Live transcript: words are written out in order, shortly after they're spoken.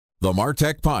The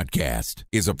MarTech Podcast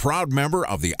is a proud member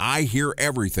of the I Hear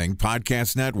Everything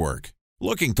Podcast Network.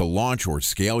 Looking to launch or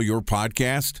scale your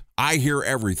podcast? I Hear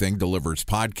Everything delivers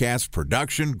podcast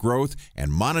production, growth,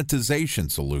 and monetization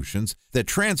solutions that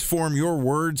transform your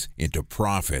words into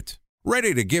profit.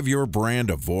 Ready to give your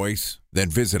brand a voice? Then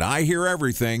visit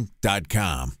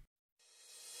iheareverything.com.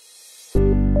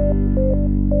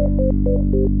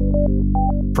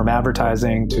 From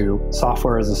advertising to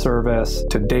software as a service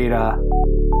to data.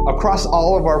 Across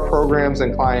all of our programs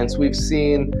and clients, we've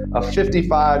seen a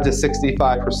 55 to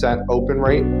 65% open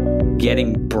rate.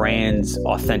 Getting brands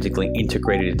authentically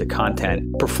integrated into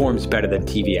content performs better than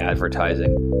TV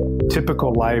advertising.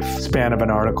 Typical lifespan of an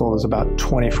article is about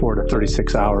 24 to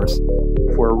 36 hours.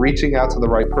 If we're reaching out to the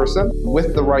right person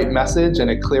with the right message and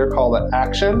a clear call to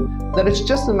action, then it's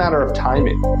just a matter of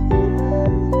timing.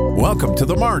 Welcome to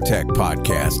the MarTech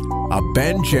Podcast, a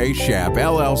Ben J. Schaap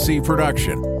LLC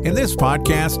production. In this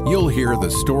podcast, you'll hear the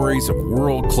stories of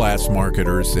world-class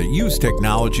marketers that use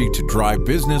technology to drive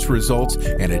business results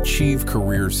and achieve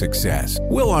career success.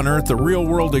 We'll unearth the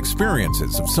real-world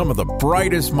experiences of some of the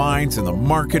brightest minds in the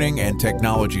marketing and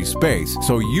technology space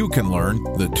so you can learn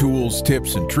the tools,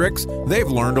 tips, and tricks they've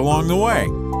learned along the way.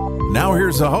 Now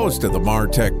here's the host of the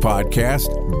MarTech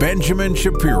Podcast, Benjamin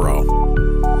Shapiro.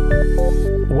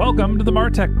 Welcome to the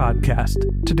MarTech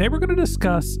Podcast. Today we're going to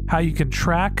discuss how you can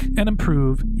track and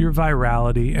improve your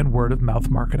virality and word-of-mouth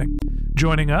marketing.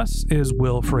 Joining us is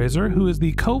Will Fraser, who is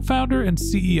the co-founder and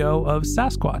CEO of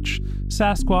SaaSquatch.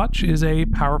 SaaSquatch is a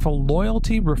powerful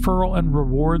loyalty, referral, and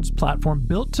rewards platform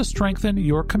built to strengthen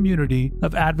your community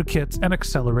of advocates and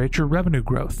accelerate your revenue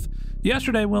growth.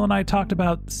 Yesterday, Will and I talked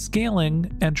about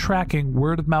scaling and tracking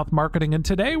word-of-mouth marketing, and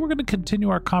today we're going to continue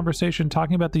our conversation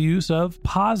talking about the use of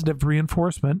positive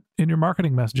reinforcement in your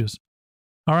marketing messages.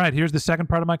 All right, here's the second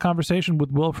part of my conversation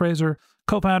with Will Fraser,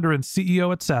 co-founder and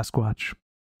CEO at SaaSquatch.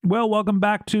 Will, welcome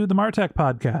back to the MarTech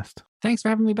Podcast. Thanks for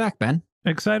having me back, Ben.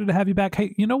 Excited to have you back.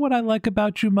 Hey, you know what I like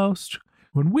about you most?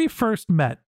 When we first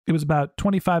met, it was about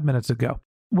 25 minutes ago.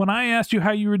 When I asked you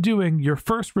how you were doing, your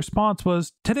first response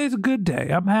was, "Today's a good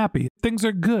day. I'm happy. Things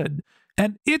are good."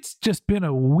 And it's just been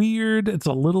it's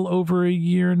a little over a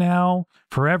year now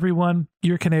for everyone.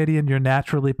 You're Canadian, you're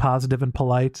naturally positive and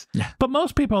polite. Yeah. But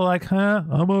most people are like,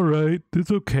 I'm all right. It's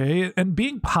okay. And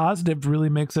being positive really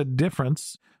makes a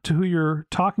difference to who you're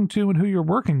talking to and who you're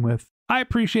working with. I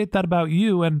appreciate that about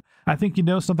you. And I think you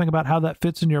know something about how that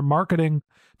fits in your marketing.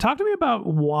 Talk to me about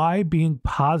why being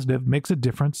positive makes a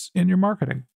difference in your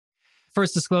marketing.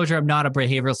 First disclosure, I'm not a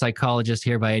behavioral psychologist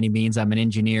here by any means. I'm an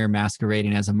engineer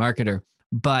masquerading as a marketer.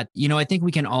 But, I think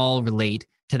we can all relate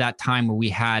to that time where we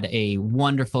had a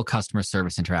wonderful customer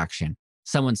service interaction.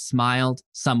 Someone smiled,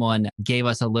 someone gave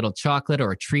us a little chocolate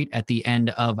or a treat at the end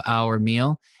of our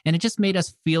meal, and it just made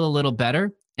us feel a little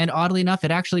better. And oddly enough,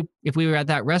 it actually, if we were at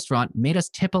that restaurant, made us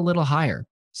tip a little higher.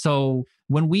 So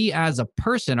when we as a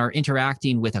person are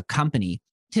interacting with a company,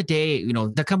 today,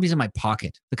 the company's in my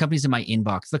pocket. The company's in my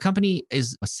inbox. The company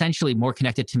is essentially more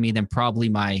connected to me than probably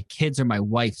my kids or my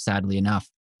wife, sadly enough.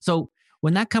 So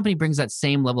when that company brings that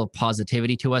same level of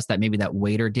positivity to us that maybe that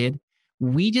waiter did,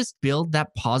 we just build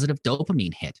that positive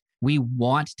dopamine hit. We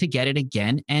want to get it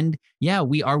again. And yeah,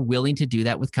 we are willing to do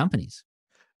that with companies.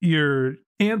 Your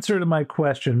answer to my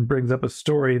question brings up a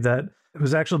story that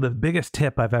was actually the biggest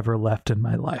tip I've ever left in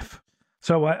my life.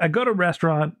 So I go to a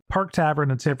restaurant, Park Tavern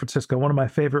in San Francisco, one of my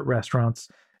favorite restaurants.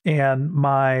 And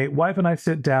my wife and I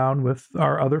sit down with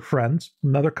our other friends,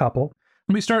 another couple.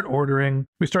 And we start ordering.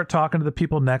 We start talking to the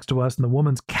people next to us. And the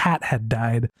woman's cat had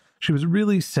died. She was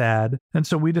really sad. And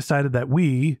so we decided that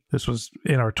this was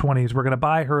in our 20s, we're going to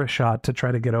buy her a shot to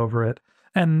try to get over it.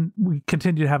 And we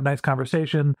continued to have a nice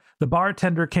conversation. The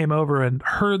bartender came over and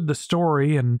heard the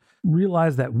story and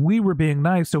realized that we were being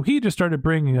nice. So he just started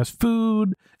bringing us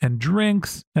food and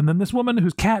drinks. And then this woman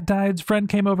whose cat died's friend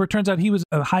came over. Turns out he was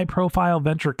a high-profile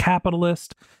venture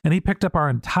capitalist, and he picked up our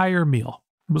entire meal.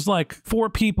 It was like 4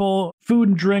 people, food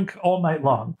and drink all night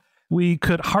long. We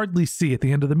could hardly see at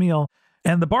the end of the meal.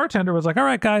 And the bartender was like, "All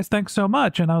right, guys, thanks so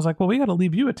much." And I was like, "Well, we got to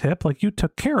leave you a tip. Like, you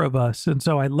took care of us." And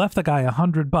so I left the guy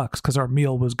 $100 because our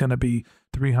meal was going to be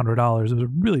 $300. It was a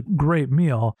really great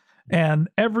meal. And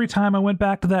every time I went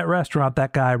back to that restaurant,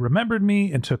 that guy remembered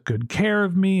me and took good care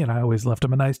of me. And I always left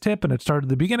him a nice tip. And it started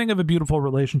the beginning of a beautiful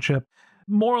relationship.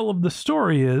 Moral of the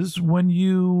story is when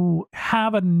you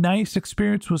have a nice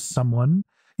experience with someone,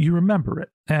 you remember it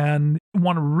and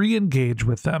want to re-engage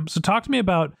with them. So talk to me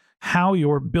about how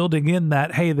you're building in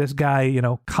that, hey, this guy,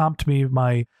 comped me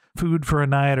my food for a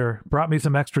night or brought me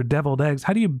some extra deviled eggs.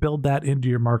 How do you build that into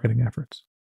your marketing efforts?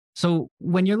 So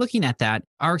when you're looking at that,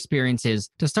 our experience is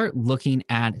to start looking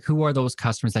at who are those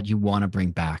customers that you want to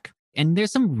bring back. And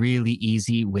there's some really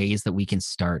easy ways that we can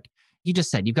start. You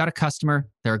just said you've got a customer,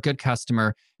 they're a good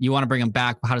customer, you want to bring them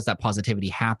back. How does that positivity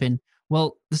happen?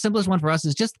 Well, the simplest one for us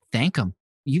is just thank them.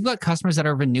 You've got customers that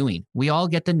are renewing. We all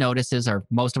get the notices, or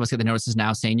most of us get the notices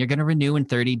now saying you're going to renew in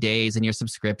 30 days in your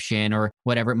subscription or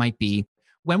whatever it might be.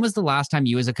 When was the last time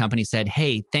you as a company said,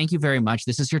 hey, thank you very much.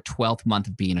 This is your 12th month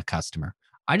of being a customer.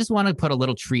 I just want to put a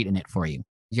little treat in it for you.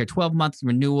 Your 12-month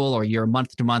renewal or your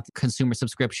month-to-month consumer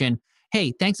subscription.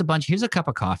 Hey, thanks a bunch. Here's a cup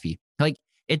of coffee. Like,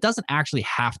 it doesn't actually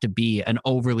have to be an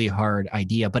overly hard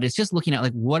idea, but it's just looking at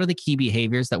like, what are the key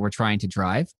behaviors that we're trying to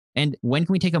drive? And when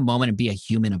can we take a moment and be a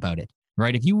human about it,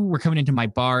 right? If you were coming into my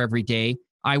bar every day,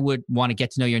 I would want to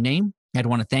get to know your name. I'd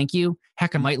want to thank you.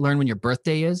 Heck, I might learn when your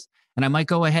birthday is. And I might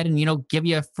go ahead and, give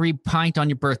you a free pint on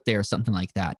your birthday or something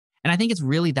like that. And I think it's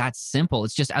really that simple.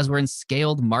 It's just as we're in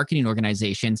scaled marketing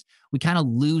organizations, we kind of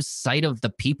lose sight of the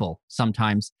people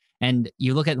sometimes. And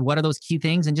you look at what are those key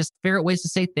things and just figure out ways to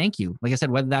say thank you. Like I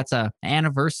said, whether that's an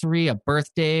anniversary, a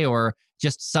birthday, or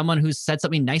just someone who's said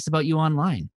something nice about you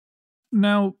online.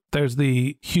 Now, there's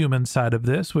the human side of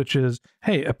this, which is,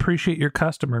 hey, appreciate your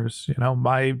customers.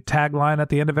 My tagline at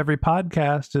the end of every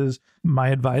podcast is, my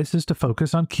advice is to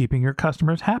focus on keeping your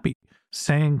customers happy,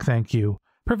 saying thank you,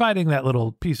 providing that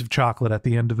little piece of chocolate at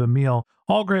the end of a meal.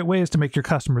 All great ways to make your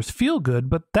customers feel good,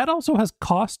 but that also has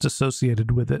costs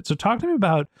associated with it. So talk to me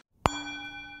about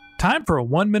time for a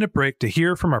 1-minute break to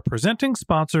hear from our presenting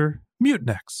sponsor,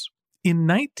 Mutinex. In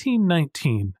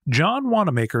 1919, John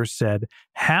Wanamaker said,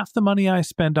 half the money I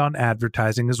spend on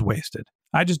advertising is wasted.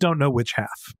 I just don't know which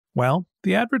half. Well,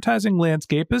 the advertising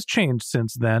landscape has changed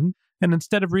since then, and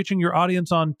instead of reaching your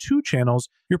audience on 2 channels,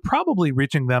 you're probably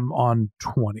reaching them on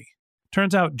 20.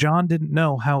 Turns out John didn't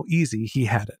know how easy he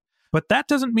had it. But that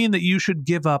doesn't mean that you should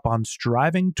give up on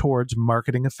striving towards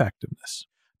marketing effectiveness.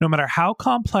 No matter how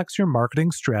complex your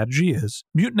marketing strategy is,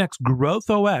 Mutinex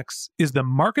GrowthOS is the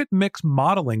market mix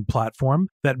modeling platform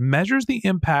that measures the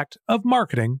impact of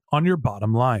marketing on your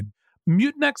bottom line.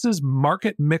 Mutinex's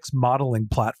market mix modeling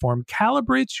platform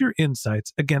calibrates your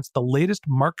insights against the latest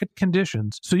market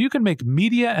conditions so you can make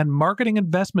media and marketing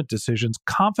investment decisions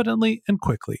confidently and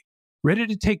quickly. Ready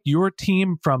to take your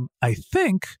team from I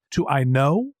think to I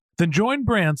know? Then join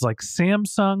brands like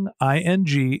Samsung,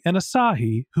 ING, and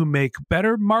Asahi who make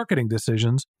better marketing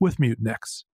decisions with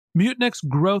Mutinex. Mutinex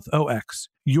GrowthOS.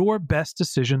 Your best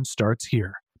decision starts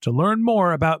here. To learn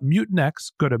more about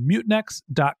Mutinex, go to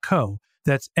mutinex.co.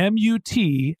 That's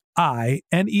MUTINEX.co.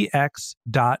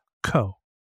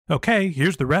 Okay,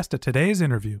 here's the rest of today's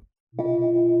interview.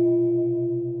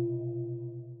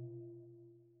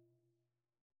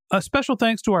 A special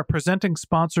thanks to our presenting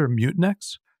sponsor,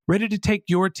 Mutinex. Ready to take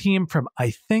your team from I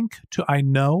think to I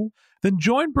know? Then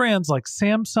join brands like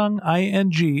Samsung,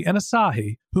 ING, and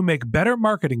Asahi who make better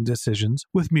marketing decisions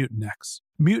with Mutinex.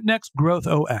 Mutinex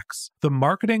GrowthOS, the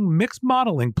marketing mix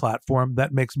modeling platform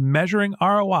that makes measuring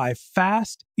ROI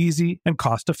fast, easy, and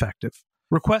cost-effective.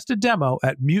 Request a demo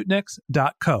at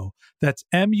mutinex.co. That's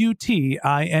MUTINEX.co.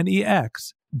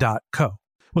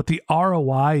 What the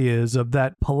ROI is of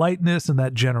that politeness and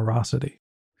that generosity.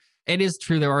 It is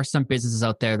true. There are some businesses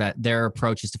out there that their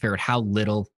approach is to figure out how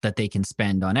little that they can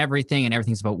spend on everything, and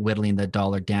everything's about whittling the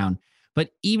dollar down.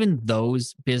 But even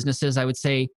those businesses, I would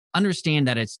say, understand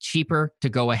that it's cheaper to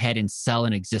go ahead and sell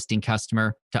an existing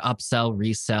customer, to upsell,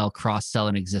 resell, cross-sell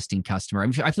an existing customer.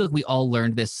 I feel like we all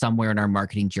learned this somewhere in our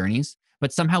marketing journeys,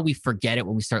 but somehow we forget it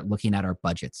when we start looking at our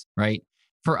budgets, right?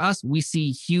 For us, we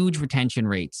see huge retention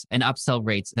rates and upsell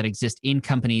rates that exist in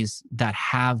companies that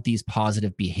have these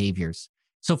positive behaviors.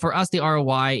 So for us, the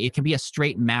ROI, it can be a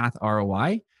straight math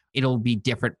ROI. It'll be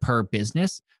different per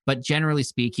business. But generally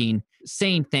speaking,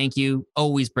 saying thank you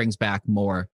always brings back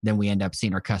more than we end up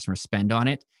seeing our customers spend on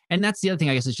it. And that's the other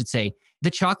thing I guess I should say. The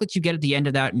chocolate you get at the end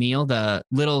of that meal, the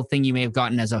little thing you may have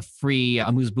gotten as a free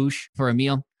amuse-bouche for a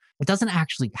meal, it doesn't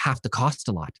actually have to cost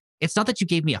a lot. It's not that you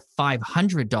gave me a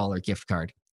 $500 gift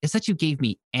card. It's that you gave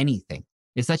me anything.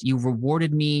 It's that you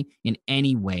rewarded me in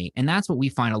any way. And that's what we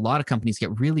find a lot of companies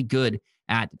get really good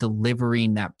at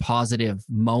delivering that positive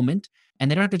moment, and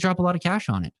they don't have to drop a lot of cash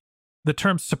on it. The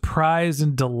term surprise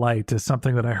and delight is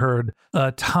something that I heard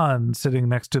a ton sitting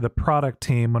next to the product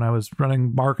team when I was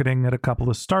running marketing at a couple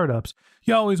of startups.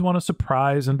 You always want to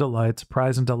surprise and delight.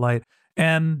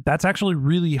 And that's actually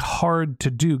really hard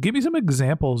to do. Give me some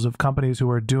examples of companies who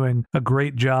are doing a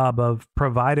great job of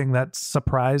providing that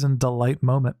surprise and delight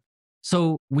moment.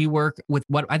 So we work with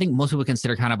what I think most people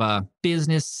consider kind of a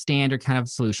business standard kind of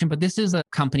solution, but this is a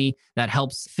company that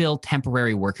helps fill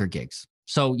temporary worker gigs.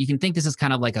 So you can think this is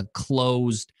kind of like a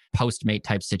closed Postmate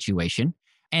type situation.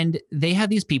 And they have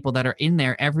these people that are in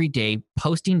there every day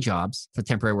posting jobs for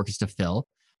temporary workers to fill,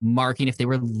 marking if they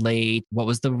were late, what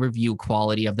was the review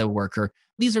quality of the worker.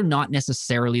 These are not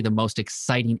necessarily the most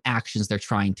exciting actions they're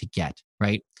trying to get,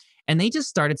 right? And they just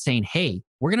started saying, hey,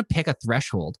 we're going to pick a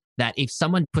threshold that if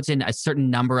someone puts in a certain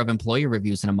number of employee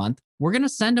reviews in a month, we're going to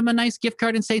send them a nice gift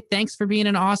card and say, thanks for being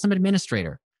an awesome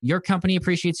administrator. Your company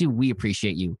appreciates you. We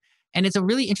appreciate you. And it's a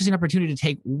really interesting opportunity to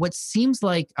take what seems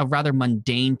like a rather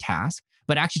mundane task,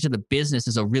 but actually to the business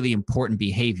is a really important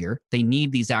behavior. They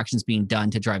need these actions being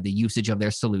done to drive the usage of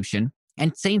their solution.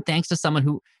 And saying thanks to someone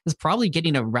who is probably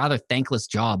getting a rather thankless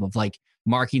job of like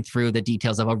marking through the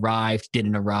details of arrived,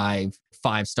 didn't arrive,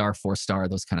 5-star, 4-star,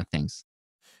 those kind of things.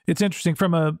 It's interesting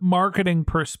from a marketing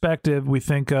perspective. We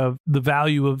think of the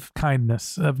value of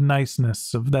kindness, of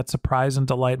niceness, of that surprise and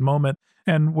delight moment.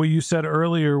 And what you said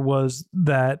earlier was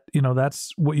that,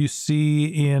 that's what you see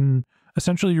in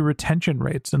essentially your retention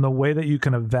rates and the way that you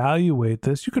can evaluate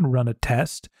this. You can run a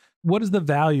test. What is the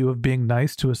value of being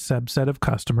nice to a subset of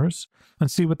customers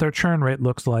and see what their churn rate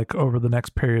looks like over the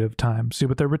next period of time? See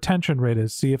what their retention rate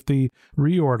is. See if the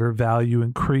reorder value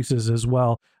increases as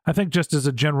well. I think just as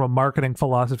a general marketing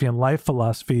philosophy and life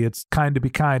philosophy, it's kind to be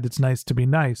kind. It's nice to be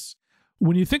nice.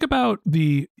 When you think about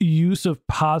the use of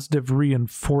positive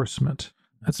reinforcement,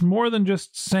 it's more than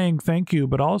just saying thank you,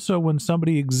 but also when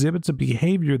somebody exhibits a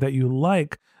behavior that you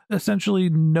like, essentially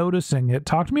noticing it.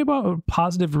 Talk to me about what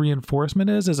positive reinforcement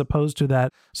is as opposed to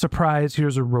that surprise,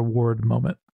 here's a reward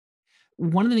moment.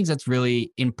 One of the things that's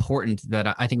really important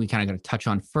that I think we kind of got to touch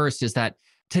on first is that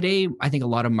today, I think a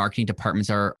lot of marketing departments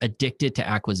are addicted to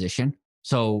acquisition.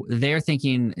 So they're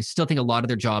still think a lot of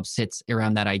their job sits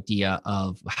around that idea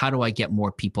of how do I get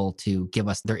more people to give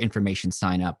us their information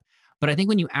sign up? But I think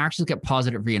when you actually get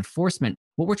positive reinforcement,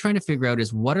 what we're trying to figure out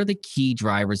is what are the key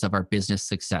drivers of our business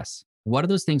success? What are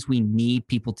those things we need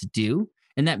people to do?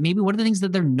 And that maybe what are the things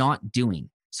that they're not doing?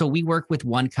 So we work with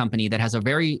one company that has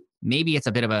maybe it's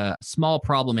a bit of a small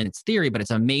problem in its theory, but it's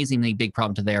an amazingly big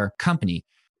problem to their company.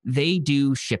 They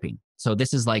do shipping. So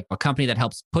this is like a company that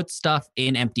helps put stuff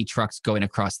in empty trucks going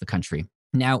across the country.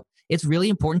 Now, it's really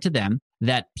important to them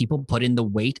that people put in the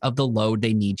weight of the load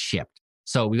they need shipped.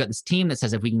 So we've got this team that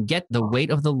says if we can get the weight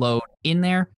of the load in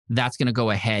there, that's going to go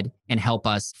ahead and help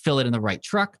us fill it in the right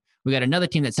truck. We got another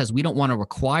team that says we don't want to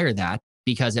require that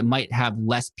because it might have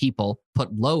less people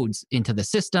put loads into the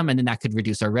system and then that could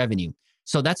reduce our revenue.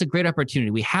 So that's a great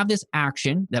opportunity. We have this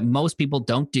action that most people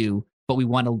don't do, but we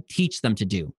want to teach them to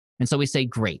do. And so we say,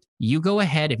 great, you go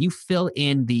ahead. If you fill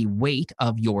in the weight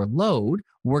of your load,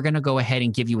 we're going to go ahead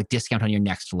and give you a discount on your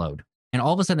next load. And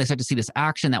all of a sudden they start to see this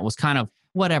action that was kind of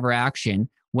whatever action.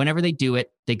 Whenever they do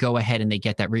it, they go ahead and they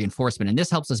get that reinforcement. And this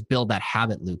helps us build that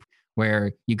habit loop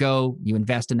where you go, you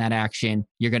invest in that action,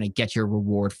 you're going to get your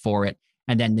reward for it.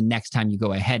 And then the next time you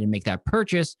go ahead and make that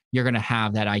purchase, you're going to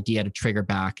have that idea to trigger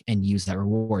back and use that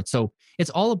reward. So it's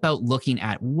all about looking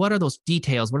at what are those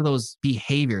details, what are those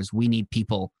behaviors we need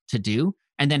people to do?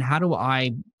 And then how do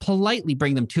I politely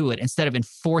bring them to it instead of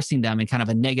enforcing them in kind of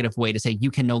a negative way to say,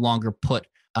 you can no longer put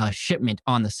a shipment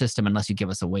on the system unless you give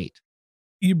us a weight.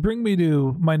 You bring me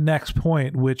to my next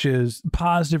point, which is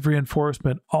positive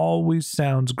reinforcement always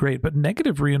sounds great, but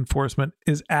negative reinforcement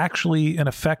is actually an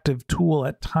effective tool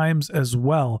at times as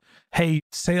well. Hey,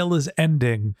 sale is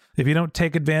ending. If you don't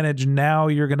take advantage now,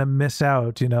 you're going to miss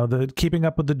out. The keeping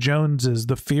up with the Joneses,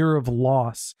 the fear of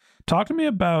loss. Talk to me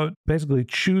about basically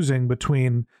choosing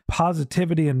between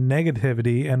positivity and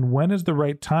negativity and when is the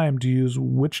right time to use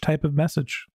which type of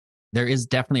message. There is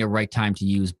definitely a right time to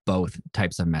use both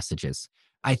types of messages.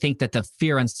 I think that the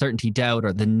fear, uncertainty, doubt,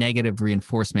 or the negative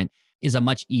reinforcement is a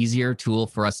much easier tool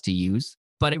for us to use.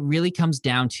 But it really comes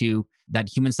down to that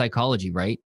human psychology,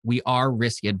 right? We are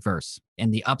risk adverse,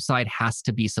 and the upside has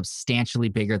to be substantially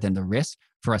bigger than the risk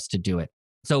for us to do it.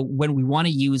 So when we want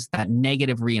to use that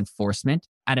negative reinforcement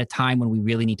at a time when we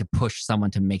really need to push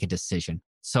someone to make a decision.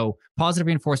 So positive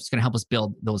reinforcement is going to help us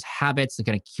build those habits. They're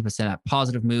going to keep us in that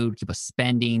positive mood, keep us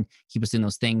spending, keep us doing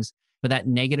those things. But that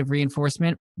negative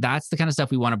reinforcement, that's the kind of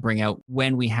stuff we want to bring out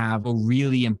when we have a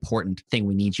really important thing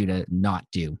we need you to not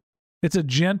do. It's a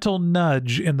gentle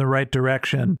nudge in the right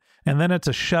direction, and then it's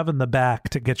a shove in the back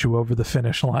to get you over the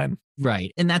finish line.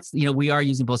 Right. And that's, we are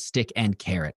using both stick and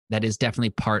carrot. That is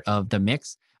definitely part of the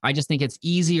mix. I just think it's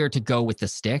easier to go with the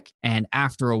stick. And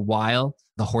after a while,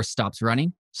 the horse stops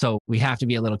running. So we have to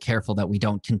be a little careful that we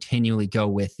don't continually go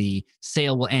with the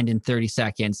sale will end in 30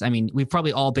 seconds. I mean, we've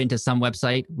probably all been to some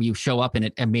website where you show up and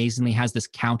it amazingly has this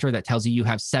counter that tells you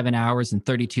have 7 hours and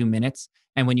 32 minutes.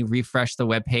 And when you refresh the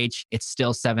webpage, it's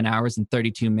still 7 hours and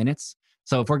 32 minutes.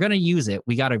 So if we're going to use it,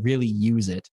 we got to really use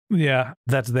it. Yeah,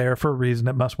 that's there for a reason.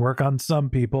 It must work on some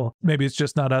people. Maybe it's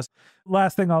just not us.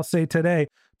 Last thing I'll say today,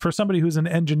 for somebody who's an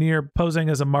engineer posing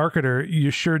as a marketer,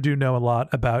 you sure do know a lot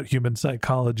about human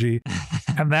psychology.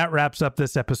 And that wraps up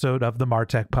this episode of the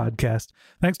MarTech Podcast.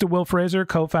 Thanks to Will Fraser,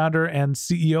 co-founder and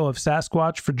CEO of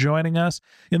SaaSquatch, for joining us.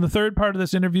 In the third part of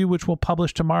this interview, which we'll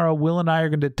publish tomorrow, Will and I are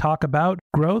going to talk about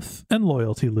growth and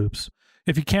loyalty loops.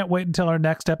 If you can't wait until our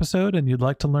next episode and you'd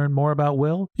like to learn more about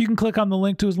Will, you can click on the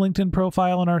link to his LinkedIn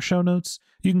profile in our show notes.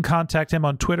 You can contact him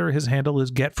on Twitter. His handle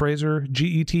is GetFraser,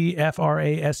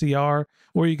 GetFraser,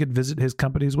 or you could visit his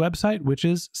company's website, which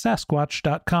is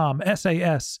SaaSquatch.com,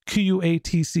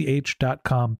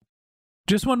 SaaSquatch.com.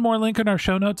 Just one more link in our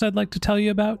show notes I'd like to tell you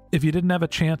about. If you didn't have a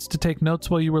chance to take notes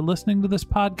while you were listening to this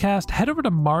podcast, head over to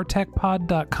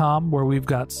martechpod.com, where we've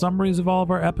got summaries of all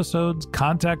of our episodes,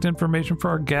 contact information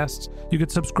for our guests. You can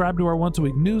subscribe to our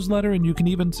once-a-week newsletter, and you can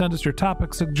even send us your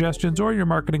topic suggestions or your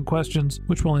marketing questions,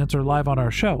 which we'll answer live on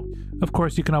our show. Of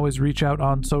course, you can always reach out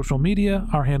on social media.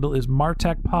 Our handle is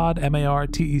martechpod,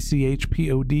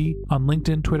 MarTechPod, on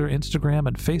LinkedIn, Twitter, Instagram,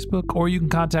 and Facebook, or you can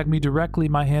contact me directly.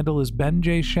 My handle is Ben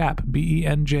J. Shap, BenJShap.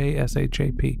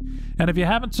 And if you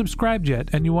haven't subscribed yet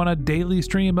and you want a daily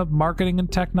stream of marketing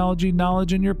and technology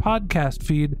knowledge in your podcast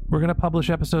feed, we're going to publish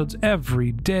episodes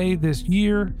every day this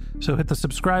year. So hit the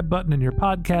subscribe button in your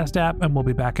podcast app and we'll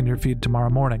be back in your feed tomorrow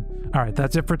morning. All right,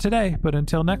 that's it for today. But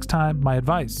until next time, my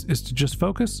advice is to just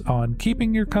focus on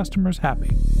keeping your customers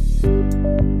happy.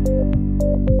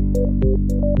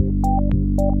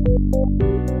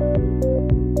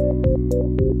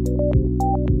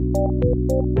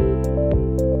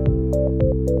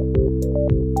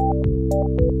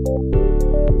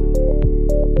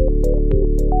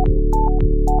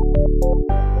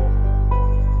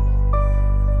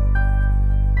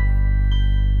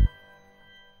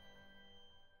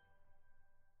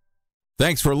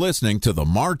 Thanks for listening to the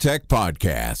MarTech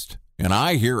Podcast, an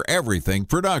I Hear Everything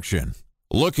production.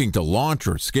 Looking to launch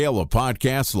or scale a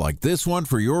podcast like this one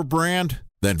for your brand?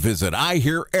 Then visit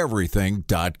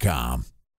iheareverything.com.